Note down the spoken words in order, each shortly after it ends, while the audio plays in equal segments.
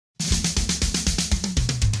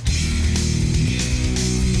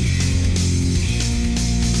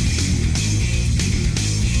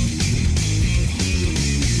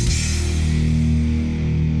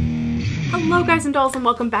guys and dolls, and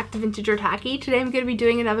welcome back to Vintageortacky. Today I'm going to be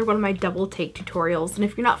doing another one of my double take tutorials, and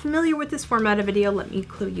if you're not familiar with this format of video, let me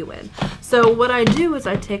clue you in. So what I do is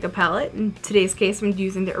I take a palette. In today's case I'm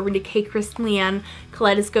using the Urban Decay Kristen Leanne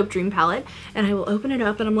Kaleidoscope Dream Palette, and I will open it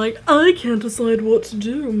up and I'm like, I can't decide what to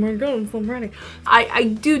do. Oh my god, I'm so ready. I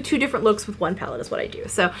do two different looks with one palette is what I do.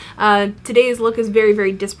 So today's look is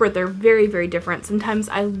very disparate. They're very different. Sometimes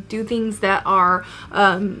I do things that are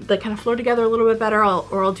that kind of flow together a little bit better,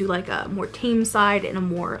 or I'll do like a more tame side and a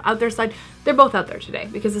more out there side. They're both out there today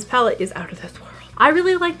because this palette is out of this world. I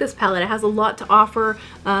really like this palette. It has a lot to offer.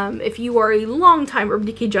 If you are a long-time Urban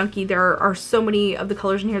Decay junkie, there are so many of the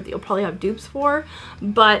colors in here that you'll probably have dupes for.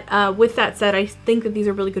 But with that said, I think that these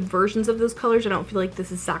are really good versions of those colors. I don't feel like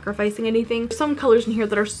this is sacrificing anything. There's some colors in here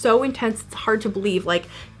that are so intense it's hard to believe. Like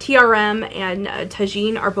TRM and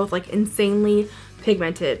Tajin are both like insanely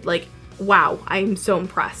pigmented. Like, wow, I'm so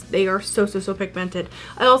impressed. They are so pigmented.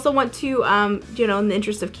 I also want to, you know, in the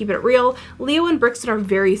interest of keeping it real, Leo and Brixton are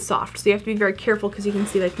very soft, so you have to be very careful because you can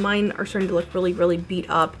see like mine are starting to look really beat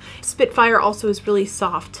up. Spitfire also is really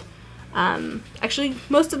soft. Actually,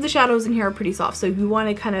 most of the shadows in here are pretty soft, so if you want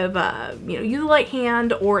to kind of, you know, use a light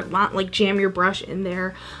hand or not like jam your brush in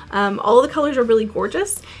there. All the colors are really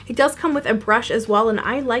gorgeous. It does come with a brush as well, and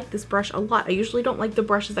I like this brush a lot. I usually don't like the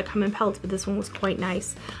brushes that come in palettes, but this one was quite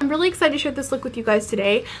nice. I'm really excited to share this look with you guys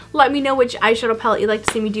today. Let me know which eyeshadow palette you'd like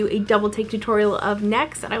to see me do a double take tutorial of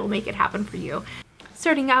next, and I will make it happen for you.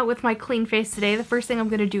 Starting out with my clean face today, the first thing I'm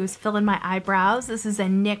going to do is fill in my eyebrows. This is a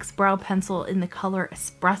NYX brow pencil in the color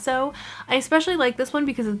Espresso. I especially like this one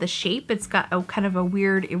because of the shape. It's got a kind of a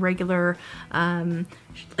weird, irregular,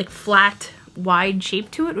 like flat, wide shape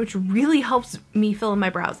to it, which really helps me fill in my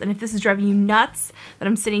brows. And if this is driving you nuts that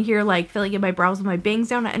I'm sitting here like filling in my brows with my bangs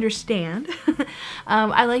down, I understand.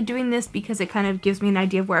 I like doing this because it kind of gives me an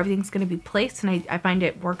idea of where everything's going to be placed, and I find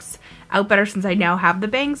it works out better since I now have the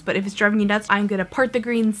bangs. But if it's driving you nuts, I'm going to part the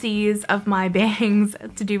green seas of my bangs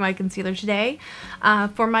to do my concealer today.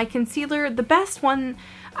 For my concealer, the best one,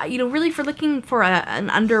 you know, really for looking for an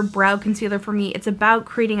under brow concealer for me, it's about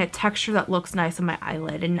creating a texture that looks nice on my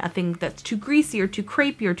eyelid and nothing that's too greasy or too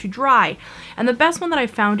crepey or too dry. And the best one that I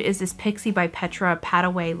found is this Pixie by Petra Pat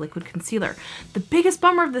Away Liquid Concealer. The biggest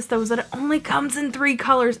bummer of this though is that it only comes in 3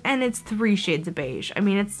 colors and it's 3 shades of beige. I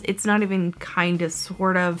mean, it's not even kind of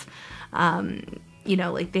sort of, you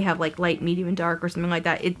know, like they have like light, medium, and dark or something like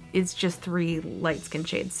that. It's just 3 light skin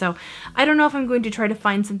shades. So I don't know if I'm going to try to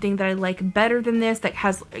find something that I like better than this that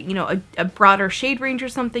has, you know, a broader shade range or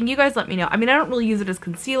something. You guys let me know. I mean, I don't really use it as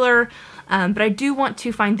concealer, but I do want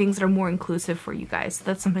to find things that are more inclusive for you guys. So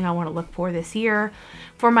that's something I want to look for this year.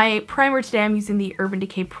 For my primer today, I'm using the Urban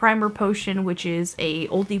Decay Primer Potion, which is a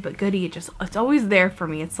oldie but goodie. It's always there for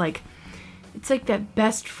me. It's like that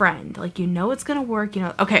best friend. Like, you know it's gonna work, you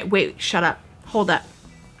know. Okay, wait, shut up. Hold up.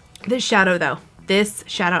 This shadow though,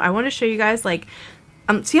 I want to show you guys, like,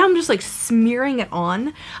 see how I'm just like smearing it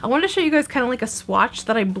on? I want to show you guys kind of like a swatch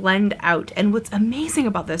that I blend out. And what's amazing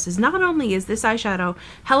about this is not only is this eyeshadow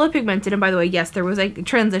hella pigmented, and by the way, yes, there was a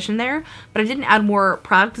transition there, but I didn't add more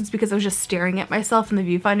product. It's because I was just staring at myself in the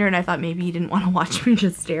viewfinder and I thought maybe you didn't want to watch me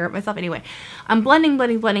just stare at myself. Anyway, I'm blending.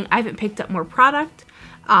 I haven't picked up more product.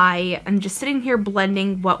 I am just sitting here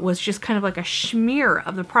blending what was just kind of like a smear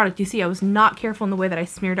of the product. You see, I was not careful in the way that I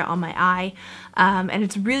smeared it on my eye, and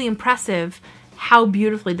it's really impressive how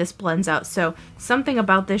beautifully this blends out. So something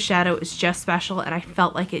about this shadow is just special, and I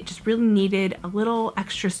felt like it just really needed a little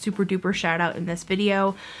extra super duper shout out in this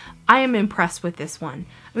video. I am impressed with this one.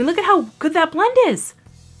 I mean, look at how good that blend is.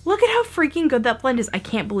 Look at how freaking good that blend is. I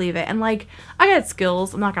can't believe it. And like, I got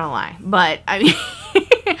skills, I'm not gonna lie, but I mean,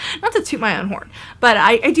 not to toot my own horn, but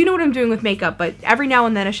I do know what I'm doing with makeup, but every now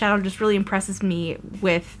and then a shadow just really impresses me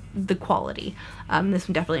with the quality. This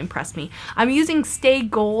one definitely impressed me. I'm using Stay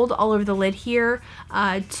Gold all over the lid here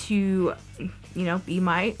to, you know, be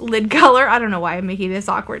my lid color. I don't know why I'm making this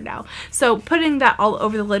awkward now. So putting that all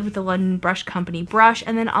over the lid with the London Brush Company brush,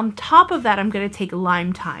 and then on top of that I'm going to take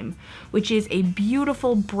Lime Time, which is a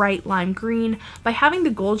beautiful bright lime green. By having the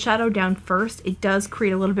gold shadow down first, it does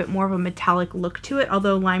create a little bit more of a metallic look to it,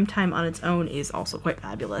 although Lime Time on its own is also quite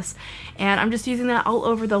fabulous. And I'm just using that all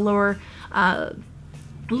over the lower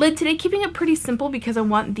lid today, keeping it pretty simple because I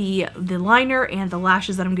want the liner and the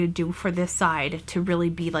lashes that I'm going to do for this side to really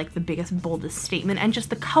be like the biggest, boldest statement, and just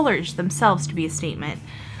the colors themselves to be a statement.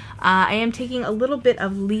 I am taking a little bit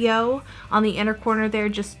of Leo on the inner corner there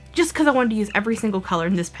just because I wanted to use every single color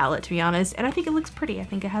in this palette, to be honest, and I think it looks pretty. I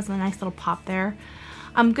think it has a nice little pop there.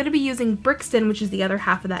 I'm going to be using Brixton, which is the other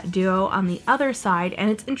half of that duo, on the other side, and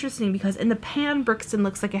it's interesting because in the pan, Brixton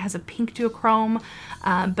looks like it has a pink duochrome,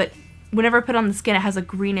 but whenever I put it on the skin, it has a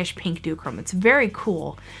greenish pink duochrome. It's very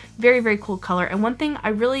cool. Very, very cool color. And one thing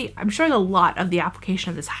I'm showing a lot of the application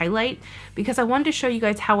of this highlight because I wanted to show you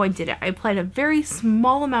guys how I did it. I applied a very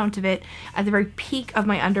small amount of it at the very peak of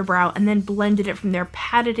my underbrow and then blended it from there,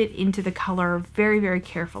 patted it into the color very, very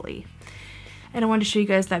carefully. And I wanted to show you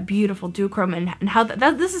guys that beautiful duochrome and how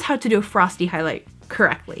this is how to do a frosty highlight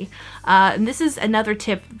correctly. And this is another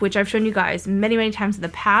tip which I've shown you guys many, many times in the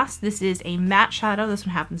past. This is a matte shadow. This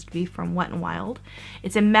one happens to be from Wet n Wild.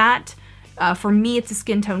 It's a matte. For me, it's a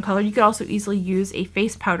skin tone color. You could also easily use a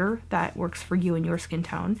face powder that works for you and your skin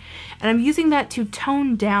tone. And I'm using that to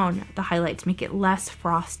tone down the highlight to make it less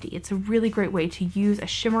frosty. It's a really great way to use a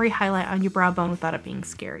shimmery highlight on your brow bone without it being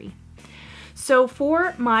scary. So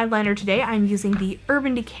for my liner today, I'm using the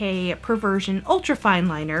Urban Decay Perversion Ultra Fine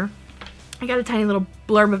Liner. I got a tiny little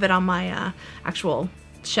blurb of it on my actual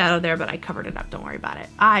shadow there, but I covered it up. Don't worry about it.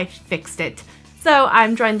 I fixed it. So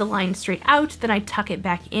I'm drawing the line straight out, then I tuck it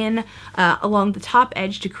back in along the top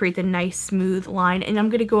edge to create the nice smooth line, and I'm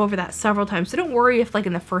going to go over that several times. So don't worry if like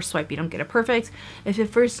in the first swipe you don't get it perfect. If at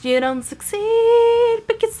first you don't succeed,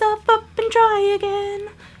 pick yourself up and try again.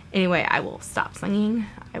 Anyway, I will stop singing.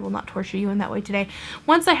 I will not torture you in that way today.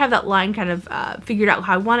 Once I have that line kind of figured out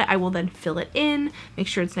how I want it, I will then fill it in, make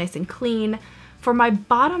sure it's nice and clean. For my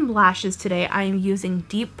bottom lashes today, I am using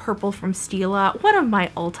Deep Purple from Stila, one of my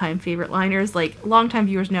all-time favorite liners. Like, longtime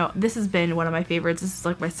viewers know, this has been one of my favorites. This is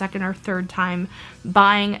like my second or third time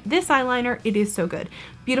buying this eyeliner. It is so good.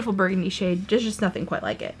 Beautiful burgundy shade, there's just nothing quite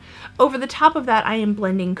like it. Over the top of that, I am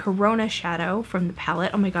blending Corona Shadow from the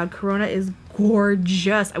palette. Oh my god, Corona is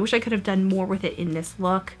gorgeous. I wish I could have done more with it in this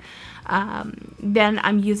look. Then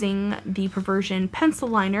I'm using the Perversion Pencil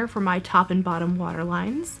Liner for my top and bottom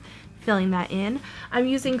waterlines. Filling that in. I'm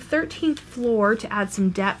using 13th Floor to add some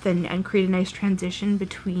depth and create a nice transition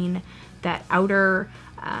between that outer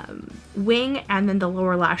wing and then the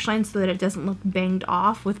lower lash line so that it doesn't look banged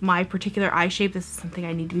off with my particular eye shape. This is something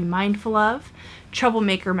I need to be mindful of.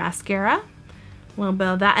 Troublemaker Mascara. A little bit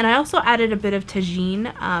of that. And I also added a bit of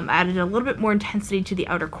Tajin. Added a little bit more intensity to the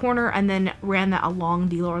outer corner and then ran that along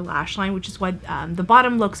the lower lash line, which is why the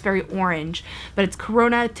bottom looks very orange. But it's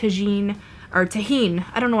Corona, Tajin, or Tajin.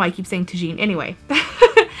 I don't know why I keep saying Tajin. Anyway,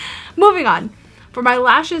 moving on. For my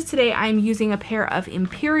lashes today, I'm using a pair of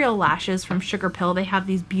Imperial lashes from Sugar Pill. They have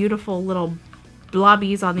these beautiful little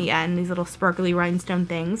blobbies on the end, these little sparkly rhinestone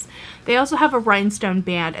things. They also have a rhinestone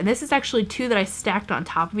band, and this is actually two that I stacked on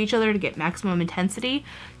top of each other to get maximum intensity.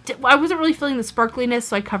 I wasn't really feeling the sparkliness,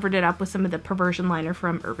 so I covered it up with some of the Perversion liner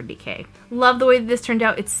from Urban Decay. Love the way that this turned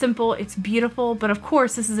out. It's simple, it's beautiful, but of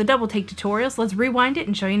course this is a double take tutorial, so let's rewind it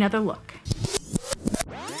and show you another look.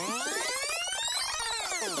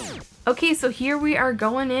 Okay, so here we are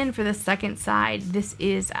going in for the second side. This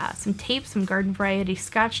is some tape, some Garden Variety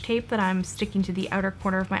Scotch tape that I'm sticking to the outer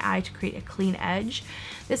corner of my eye to create a clean edge.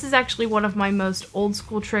 This is actually one of my most old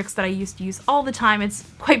school tricks that I used to use all the time. It's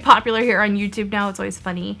quite popular here on YouTube now. It's always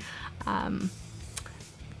funny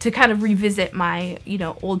to kind of revisit my,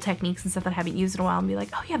 old techniques and stuff that I haven't used in a while and be like,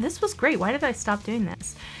 oh yeah, this was great. Why did I stop doing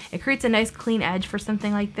this? It creates a nice clean edge for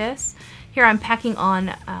something like this. Here I'm packing on,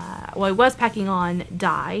 well, I was packing on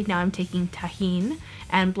dye. Now I'm taking Tajin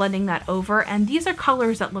and blending that over. And these are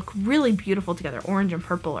colors that look really beautiful together. Orange and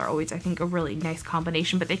purple are always, I think, a really nice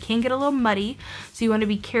combination, but they can get a little muddy. So you want to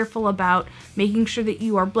be careful about making sure that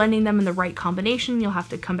you are blending them in the right combination. You'll have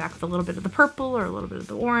to come back with a little bit of the purple or a little bit of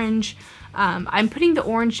the orange. I'm putting the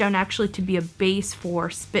orange down actually to be a base for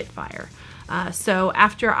Spitfire. So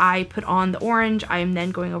after I put on the orange, I am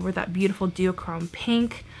then going over that beautiful duochrome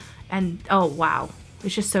pink. And oh wow,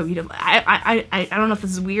 it's just so beautiful. I don't know if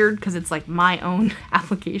this is weird because it's like my own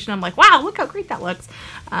application. I'm like, wow, look how great that looks.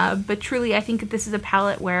 But truly, I think that this is a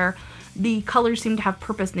palette where the colors seem to have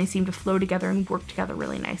purpose and they seem to flow together and work together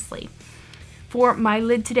really nicely. For my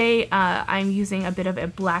lid today, I'm using a bit of a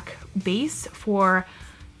black base for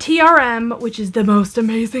TRM, which is the most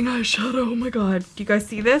amazing eyeshadow. Oh my god, do you guys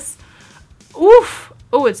see this? Oof!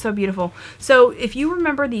 Oh, it's so beautiful. So if you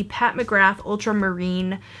remember the Pat McGrath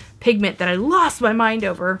Ultramarine pigment that I lost my mind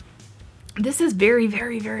over, this is very,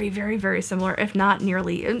 very, very, very, very similar, if not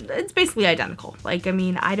nearly. It's basically identical. Like, I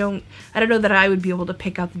mean, I don't know that I would be able to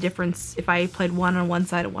pick out the difference if I applied one on one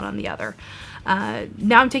side and one on the other.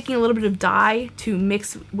 Now I'm taking a little bit of dye to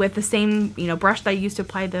mix with the same, brush that I used to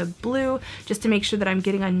apply the blue, just to make sure that I'm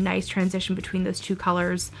getting a nice transition between those two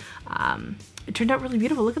colors. It turned out really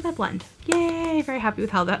beautiful. Look at that blend. Yay! Very happy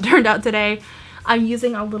with how that turned out today. I'm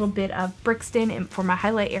using a little bit of Brixton for my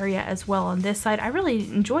highlight area as well on this side. I really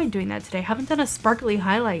enjoyed doing that today. I haven't done a sparkly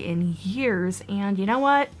highlight in years, and you know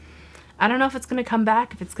what? I don't know if it's going to come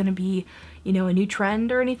back, if it's going to be, you know, a new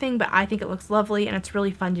trend or anything, but I think it looks lovely and it's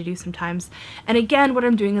really fun to do sometimes. And again, what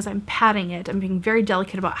I'm doing is I'm patting it. I'm being very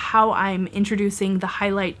delicate about how I'm introducing the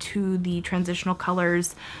highlight to the transitional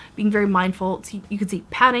colors, being very mindful. So you can see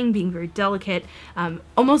patting, being very delicate,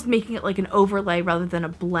 almost making it like an overlay rather than a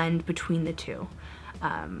blend between the two.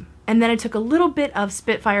 And then I took a little bit of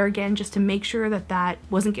Spitfire again just to make sure that that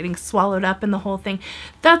wasn't getting swallowed up in the whole thing.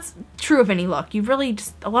 That's true of any look. You really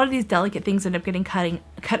just, a lot of these delicate things end up getting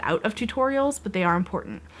cut out of tutorials, but they are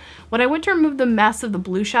important. When I went to remove the mess of the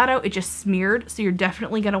blue shadow, it just smeared, so you're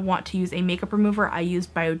definitely going to want to use a makeup remover. I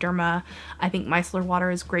used Bioderma. I think micellar water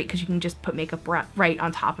is great because you can just put makeup right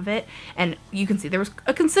on top of it. And you can see there was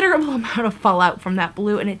a considerable amount of fallout from that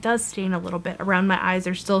blue, and it does stain a little bit. Around my eyes,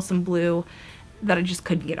 there's still some blue that I just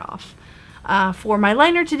couldn't get off. For my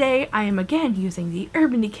liner today, I am again using the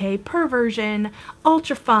Urban Decay Perversion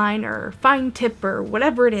Ultra Fine or Fine Tip or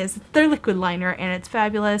whatever it is. It's their liquid liner and it's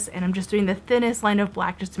fabulous, and I'm just doing the thinnest line of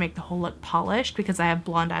black just to make the whole look polished because I have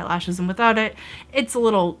blonde eyelashes, and without it, it's a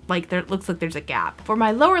little like there looks like there's a gap. For my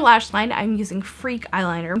lower lash line, I'm using Freak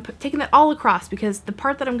eyeliner. I'm taking that all across because the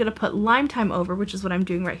part that I'm going to put Lime Time over, which is what I'm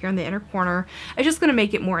doing right here in the inner corner, is just going to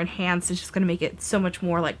make it more enhanced. It's just going to make it so much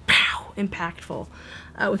more like pow, impactful.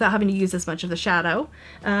 Without having to use as much of the shadow.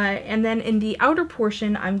 And then in the outer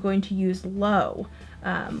portion, I'm going to use Low,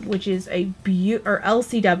 which is a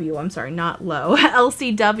LCW, I'm sorry, not Low,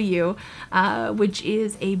 LCW, which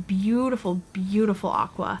is a beautiful, beautiful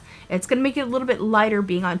aqua. It's going to make it a little bit lighter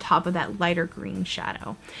being on top of that lighter green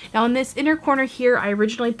shadow. Now in this inner corner here, I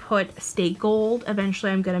originally put Stay Gold.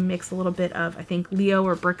 Eventually I'm going to mix a little bit of, I think, Leo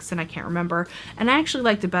or Brixton, I can't remember. And I actually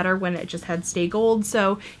liked it better when it just had Stay Gold.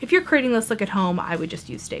 So if you're creating this look at home, I would just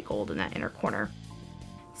use Stay Gold in that inner corner.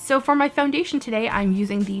 So for my foundation today, I'm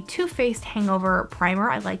using the Too Faced Hangover Primer.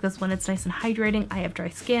 I like this one. It's nice and hydrating. I have dry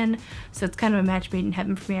skin, so it's kind of a match made in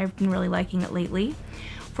heaven for me. I've been really liking it lately.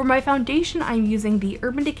 For my foundation, I'm using the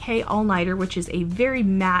Urban Decay All Nighter, which is a very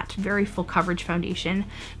matte, very full coverage foundation,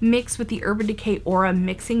 mixed with the Urban Decay Aura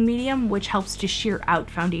Mixing Medium, which helps to sheer out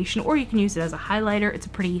foundation, or you can use it as a highlighter. It's a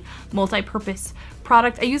pretty multi-purpose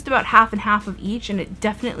product. I used about half and half of each, and it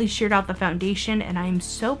definitely sheared out the foundation, and I'm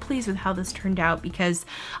so pleased with how this turned out because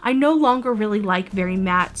I no longer really like very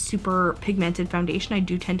matte, super pigmented foundation. I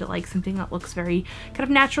do tend to like something that looks very kind of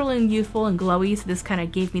natural and youthful and glowy, so this kind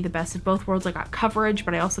of gave me the best of both worlds. I got coverage,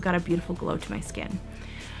 but I also got a beautiful glow to my skin.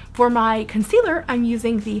 For my concealer, I'm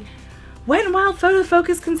using the Wet n Wild Photo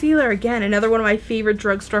Focus Concealer. Again, another one of my favorite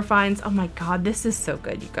drugstore finds. Oh my god, this is so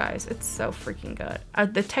good, you guys. It's so freaking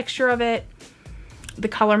good. The texture of it, the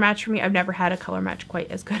color match for me, I've never had a color match quite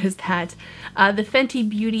as good as that. The Fenty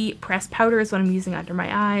Beauty Pressed Powder is what I'm using under my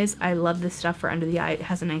eyes. I love this stuff for under the eye. It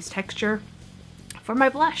has a nice texture. For my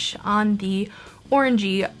blush, on the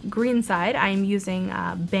orangey green side, I'm using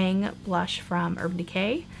Bang Blush from Urban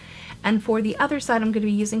Decay. And for the other side, I'm going to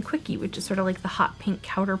be using Quickie, which is sort of like the hot pink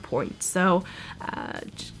counterpoint. So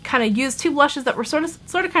kind of used two blushes that were sort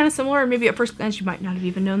of kind of similar, and maybe at first glance you might not have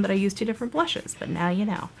even known that I used two different blushes, but now you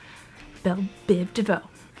know. Belle Biv DeVoe.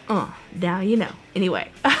 Now you know.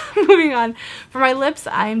 Anyway, moving on. For my lips,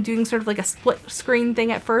 I'm doing sort of like a split screen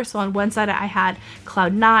thing at first. So on one side I had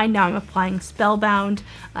Cloud 9, now I'm applying Spellbound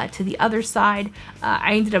to the other side.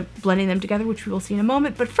 I ended up blending them together, which we will see in a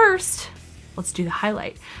moment, but first, let's do the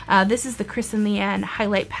highlight. This is the Kristen Leanne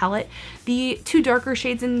highlight palette. The two darker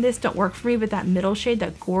shades in this don't work for me, but that middle shade,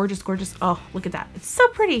 that gorgeous, gorgeous, oh, look at that. It's so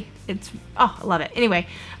pretty. Oh, I love it. Anyway,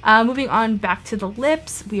 moving on back to the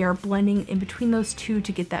lips, we are blending in between those two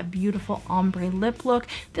to get that beautiful ombre lip look.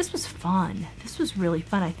 This was fun. This was really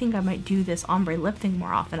fun. I think I might do this ombre lip thing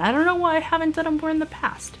more often. I don't know why I haven't done them more in the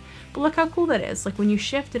past, but look how cool that is. Like when you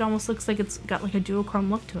shift, it almost looks like it's got like a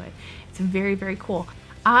duochrome look to it. It's very, very cool.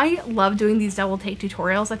 I love doing these double take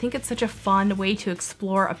tutorials. I think it's such a fun way to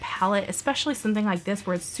explore a palette, especially something like this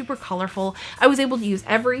where it's super colorful. I was able to use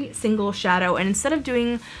every single shadow, and instead of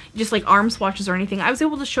doing just like arm swatches or anything, I was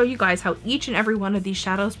able to show you guys how each and every one of these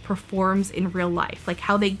shadows performs in real life, like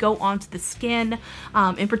how they go onto the skin.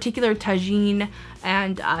 In particular, Tajin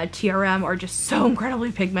and TRM are just so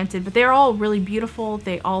incredibly pigmented, but they're all really beautiful.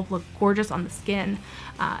 They all look gorgeous on the skin.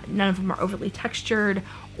 None of them are overly textured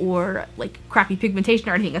or like crappy pigmentation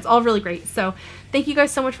or anything. It's all really great. So thank you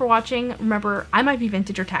guys so much for watching. Remember, I might be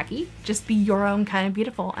vintage or tacky. Just be your own kind of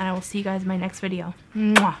beautiful, and I will see you guys in my next video.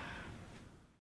 Mwah.